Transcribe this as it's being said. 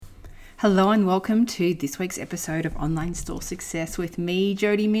Hello and welcome to this week's episode of Online Store Success with me,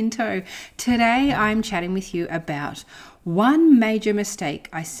 Jody Minto. Today I'm chatting with you about one major mistake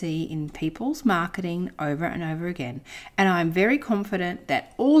I see in people's marketing over and over again. And I'm very confident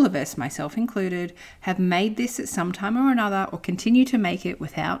that all of us, myself included, have made this at some time or another or continue to make it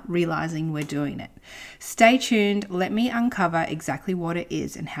without realizing we're doing it. Stay tuned. Let me uncover exactly what it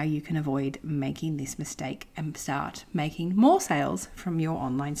is and how you can avoid making this mistake and start making more sales from your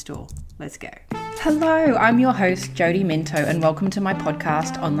online store. Let's go. Hello, I'm your host, Jody Minto, and welcome to my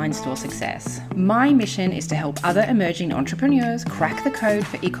podcast, Online Store Success. My mission is to help other emerging entrepreneurs crack the code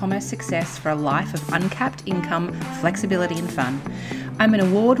for e-commerce success for a life of uncapped income, flexibility, and fun. I'm an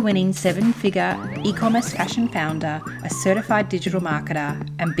award-winning 7-figure e-commerce fashion founder, a certified digital marketer,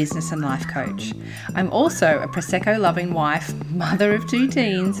 and business and life coach. I'm also a Prosecco-loving wife, mother of 2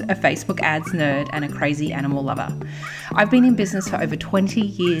 teens, a Facebook ads nerd, and a crazy animal lover. I've been in business for over 20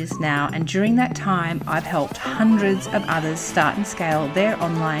 years now, and during that time, I've helped hundreds of others start and scale their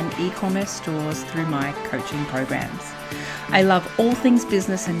online e-commerce stores through my coaching programs. I love all things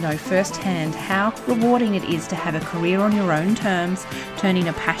business and know firsthand how rewarding it is to have a career on your own terms, turning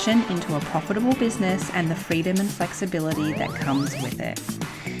a passion into a profitable business and the freedom and flexibility that comes with it.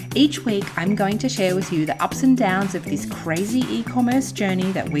 Each week, I'm going to share with you the ups and downs of this crazy e-commerce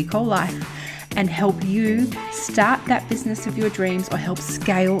journey that we call life and help you start that business of your dreams or help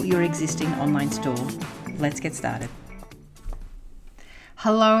scale your existing online store. Let's get started.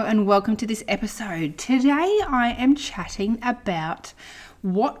 Hello and welcome to this episode. Today I am chatting about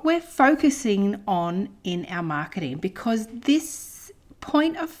what we're focusing on in our marketing, because this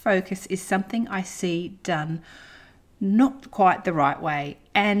point of focus is something I see done not quite the right way.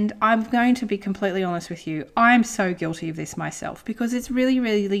 And I'm going to be completely honest with you. I'm so guilty of this myself because it's really,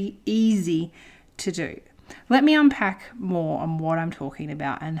 really easy to do. Let me unpack more on what I'm talking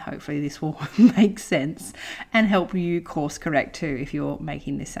about, and hopefully this will make sense and help you course correct too if you're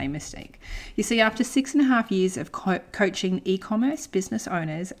making the same mistake. You see, after 6.5 years of coaching e-commerce business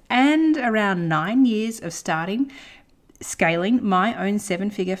owners and around 9 years of scaling my own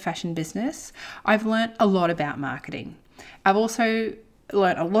 7-figure fashion business, I've learned a lot about marketing. I've also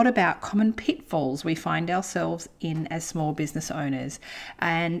learned a lot about common pitfalls we find ourselves in as small business owners.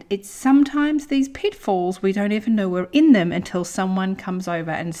 And it's sometimes these pitfalls, we don't even know we're in them until someone comes over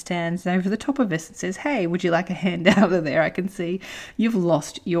and stands over the top of us and says, "Hey, would you like a hand out of there? I can see you've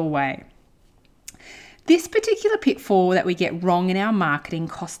lost your way." This particular pitfall that we get wrong in our marketing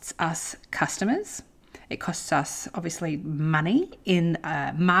costs us customers. It costs us, obviously, money in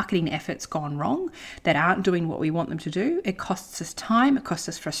marketing efforts gone wrong that aren't doing what we want them to do. It costs us time. It costs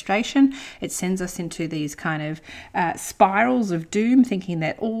us frustration. It sends us into these kind of spirals of doom, thinking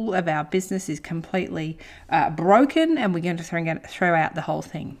that all of our business is completely broken and we're going to throw out the whole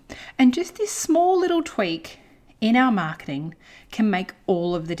thing. And just this small little tweak in our marketing can make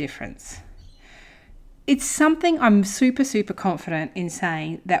all of the difference. It's something I'm super, super confident in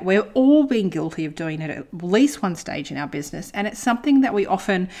saying that we're all being guilty of doing it at least one stage in our business. And it's something that we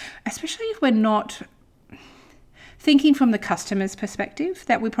often, especially if we're not thinking from the customer's perspective,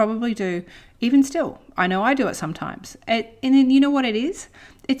 that we probably do even still. I know I do it sometimes. And then you know what it is?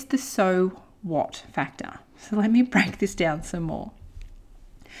 It's the so what factor. So let me break this down some more.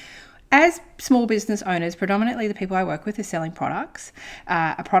 As small business owners, predominantly the people I work with are selling products,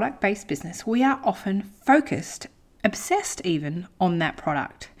 a product-based business. We are often focused, obsessed even, on that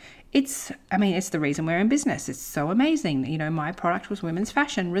product. It's the reason we're in business. It's so amazing. You know, my product was women's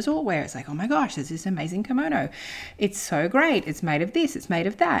fashion, resort wear. It's like, oh my gosh, there's this amazing kimono. It's so great. It's made of this, it's made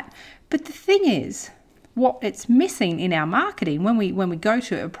of that. But the thing is, what it's missing in our marketing when we go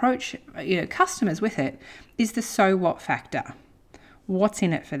to approach customers with it is the so what factor. What's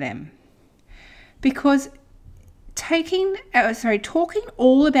in it for them? Because talking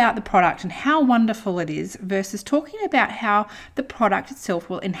all about the product and how wonderful it is versus talking about how the product itself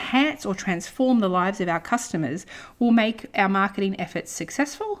will enhance or transform the lives of our customers will make our marketing efforts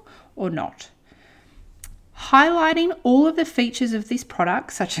successful or not. Highlighting all of the features of this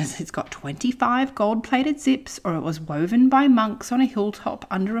product, such as it's got 25 gold-plated zips, or it was woven by monks on a hilltop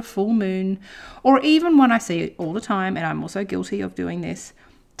under a full moon, or even one I see it all the time, and I'm also guilty of doing this,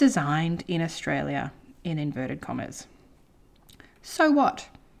 designed in Australia, in inverted commas. So what?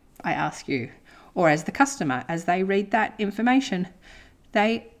 I ask you. Or as the customer, as they read that information,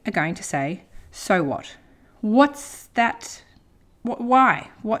 they are going to say, so what? What's that?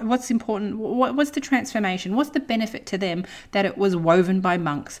 Why? What's important? What's the transformation? What's the benefit to them that it was woven by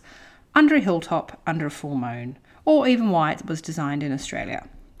monks under a hilltop, under a full moon? Or even why it was designed in Australia?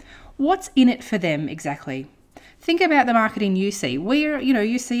 What's in it for them exactly? Think about the marketing you see.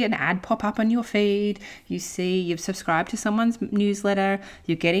 You see an ad pop up on your feed. You've subscribed to someone's newsletter.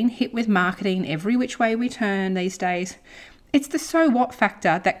 You're getting hit with marketing every which way we turn these days. It's the so what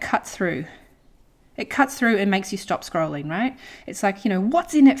factor that cuts through. It cuts through and makes you stop scrolling, right? It's like,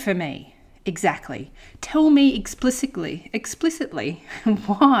 what's in it for me? Exactly. Tell me explicitly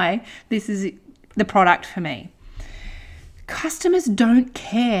why this is the product for me. Customers don't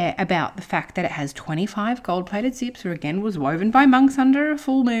care about the fact that it has 25 gold-plated zips, or again was woven by monks under a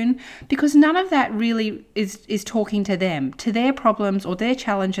full moon, because none of that really is talking to them, to their problems or their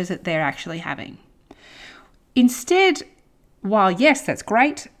challenges that they're actually having. Instead, while yes, that's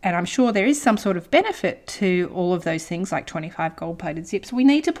great, and I'm sure there is some sort of benefit to all of those things like 25 gold-plated zips, we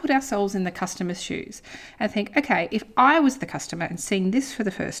need to put ourselves in the customer's shoes and think, okay, if I was the customer and seeing this for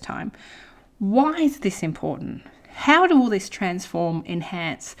the first time, why is this important? How do all this transform,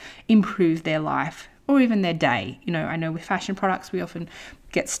 enhance, improve their life or even their day? I know with fashion products, we often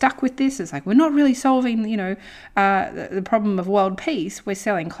get stuck with this. It's like, we're not really solving, the problem of world peace. We're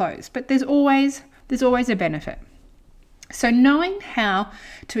selling clothes, but there's always a benefit. So knowing how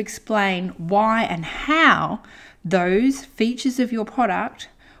to explain why and how those features of your product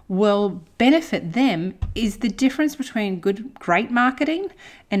will benefit them is the difference between great marketing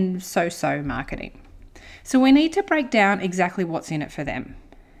and so-so marketing. So we need to break down exactly what's in it for them.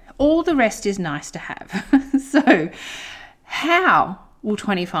 All the rest is nice to have. So how will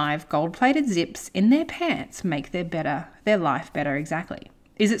 25 gold-plated zips in their pants make their life better exactly?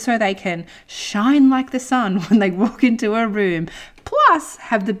 Is it so they can shine like the sun when they walk into a room, plus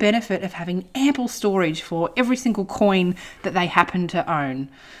have the benefit of having ample storage for every single coin that they happen to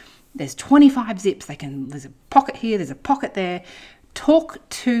own? There's 25 zips. There's a pocket here, there's a pocket there. Talk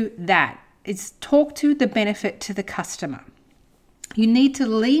to that. Talk to the benefit to the customer. You need to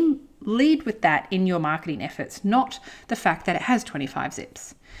lead with that in your marketing efforts, not the fact that it has 25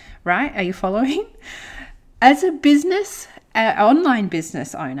 zips, right? Are you following? As a business, online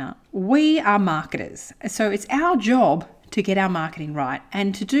business owner, we are marketers. So it's our job to get our marketing right.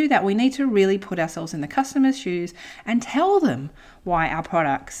 And to do that, we need to really put ourselves in the customer's shoes and tell them why our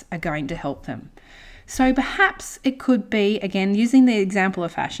products are going to help them. So perhaps it could be, again, using the example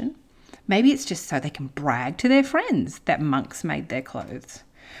of fashion, maybe it's just so they can brag to their friends that monks made their clothes.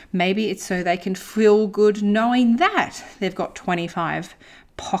 Maybe it's so they can feel good knowing that they've got 25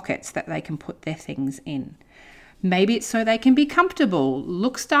 pockets that they can put their things in. Maybe it's so they can be comfortable,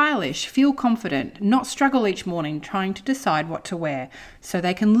 look stylish, feel confident, not struggle each morning trying to decide what to wear, so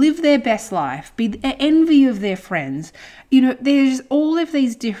they can live their best life, be the envy of their friends. There's all of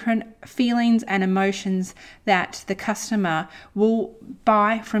these different feelings and emotions that the customer will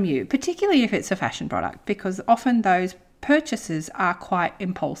buy from you, particularly if it's a fashion product, because often those purchases are quite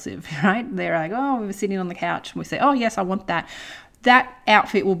impulsive, right? They're like, oh, we were sitting on the couch and we say, oh yes, I want that. That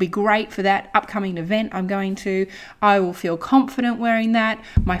outfit will be great for that upcoming event I'm going to. I will feel confident wearing that.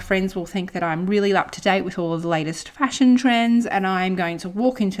 My friends will think that I'm really up to date with all of the latest fashion trends, and I'm going to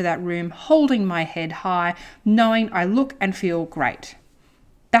walk into that room holding my head high, knowing I look and feel great.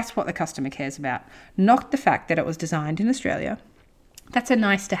 That's what the customer cares about, not the fact that it was designed in Australia. That's a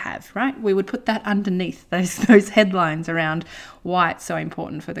nice to have, right? We would put that underneath those headlines around why it's so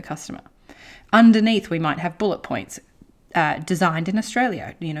important for the customer. Underneath, we might have bullet points. Designed in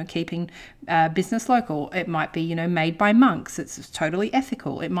Australia, keeping business local. It might be, made by monks. It's totally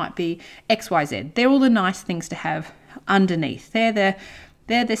ethical. It might be XYZ. They're all the nice things to have underneath. They're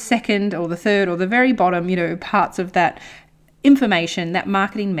the second or the third or the very bottom, parts of that information, that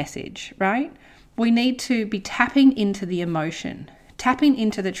marketing message, right? We need to be tapping into the emotion, tapping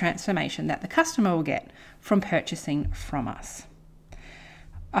into the transformation that the customer will get from purchasing from us.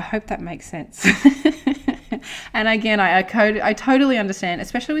 I hope that makes sense. And again, I totally understand,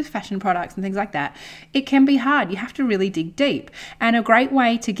 especially with fashion products and things like that. It can be hard. You have to really dig deep. And a great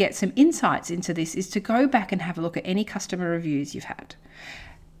way to get some insights into this is to go back and have a look at any customer reviews you've had.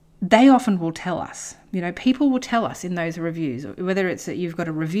 They often will tell us, people will tell us in those reviews, whether it's that you've got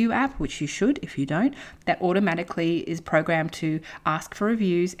a review app, which you should if you don't, that automatically is programmed to ask for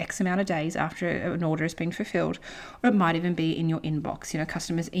reviews X amount of days after an order has been fulfilled, or it might even be in your inbox.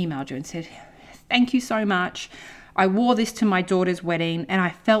 Customers emailed you and said, thank you so much. I wore this to my daughter's wedding and I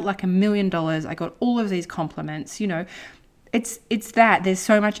felt like $1 million. I got all of these compliments. It's that there's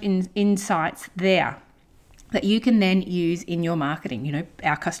so much insights there that you can then use in your marketing.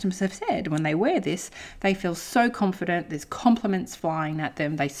 Our customers have said when they wear this, they feel so confident. There's compliments flying at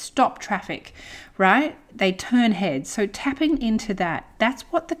them. They stop traffic, right? They turn heads. So tapping into that's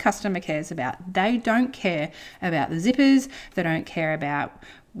what the customer cares about. They don't care about the zippers. They don't care about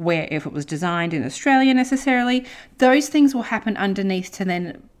where if it was designed in Australia necessarily. Those things will happen underneath to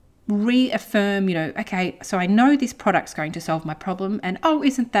then reaffirm, okay, so I know this product's going to solve my problem, and oh,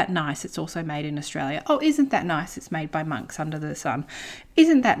 isn't that nice? It's also made in Australia. Oh, isn't that nice? It's made by monks under the sun.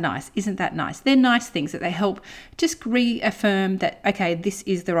 Isn't that nice? Isn't that nice? They're nice things that they help just reaffirm that, okay, this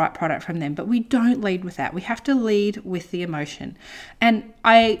is the right product from them. But we don't lead with that. We have to lead with the emotion. And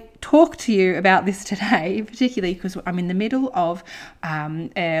I talk to you about this today, particularly because I'm in the middle of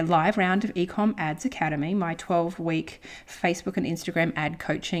a live round of Ecom Ads Academy, my 12-week Facebook and Instagram ad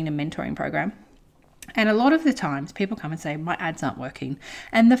coaching and mentoring program. And a lot of the times people come and say, my ads aren't working.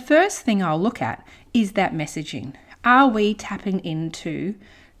 And the first thing I'll look at is that messaging. Are we tapping into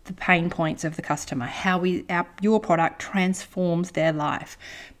the pain points of the customer, how your product transforms their life?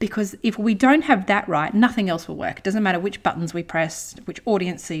 Because if we don't have that right, nothing else will work. It doesn't matter which buttons we press, which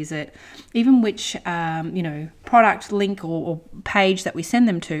audience sees it, even which product link or page that we send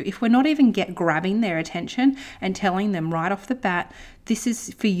them to. If we're not even grabbing their attention and telling them right off the bat, this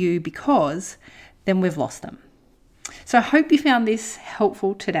is for you, because then we've lost them. So I hope you found this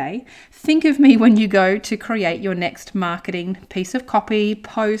helpful today. Think of me when you go to create your next marketing piece of copy,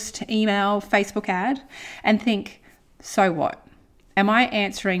 post, email, Facebook ad, and think, so what? Am I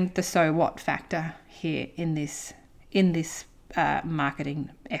answering the so what factor here in this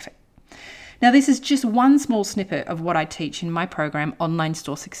marketing effort? Now, this is just one small snippet of what I teach in my program, Online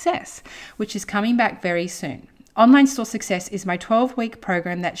Store Success, which is coming back very soon. Online Store Success is my 12-week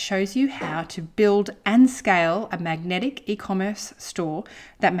program that shows you how to build and scale a magnetic e-commerce store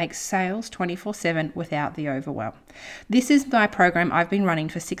that makes sales 24/7 without the overwhelm. This is my program I've been running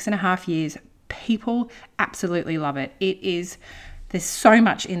for 6.5 years. People absolutely love it. There's so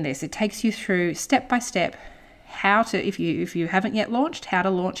much in this. It takes you through step by step how to, if you haven't yet launched, how to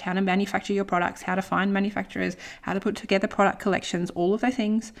launch, how to manufacture your products, how to find manufacturers, how to put together product collections, all of those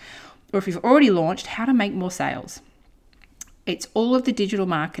things. Or if you've already launched, how to make more sales. It's all of the digital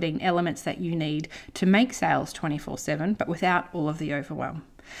marketing elements that you need to make sales 24/7, but without all of the overwhelm.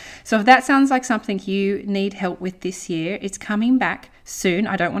 So if that sounds like something you need help with this year, it's coming back soon.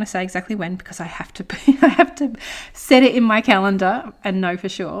 I don't want to say exactly when, because I have to set it in my calendar and know for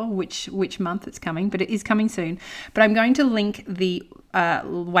sure which month it's coming, but it is coming soon. But I'm going to link the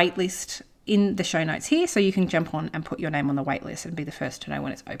waitlist in the show notes here, so you can jump on and put your name on the wait list and be the first to know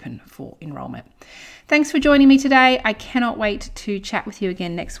when it's open for enrollment. Thanks for joining me today. I cannot wait to chat with you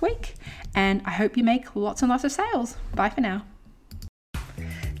again next week, and I hope you make lots and lots of sales. Bye for now.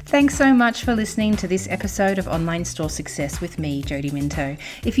 Thanks so much for listening to this episode of Online Store Success with me, Jody Minto.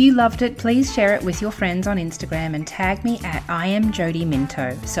 If you loved it, please share it with your friends on Instagram and tag me at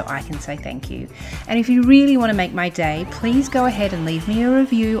 @IamJodyMinto so I can say thank you. And if you really want to make my day, please go ahead and leave me a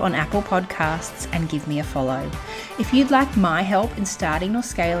review on Apple Podcasts and give me a follow. If you'd like my help in starting or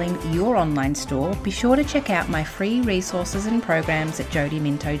scaling your online store, be sure to check out my free resources and programs at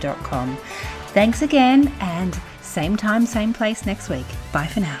jodyminto.com. Thanks again, and same time, same place next week. Bye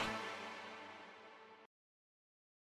for now.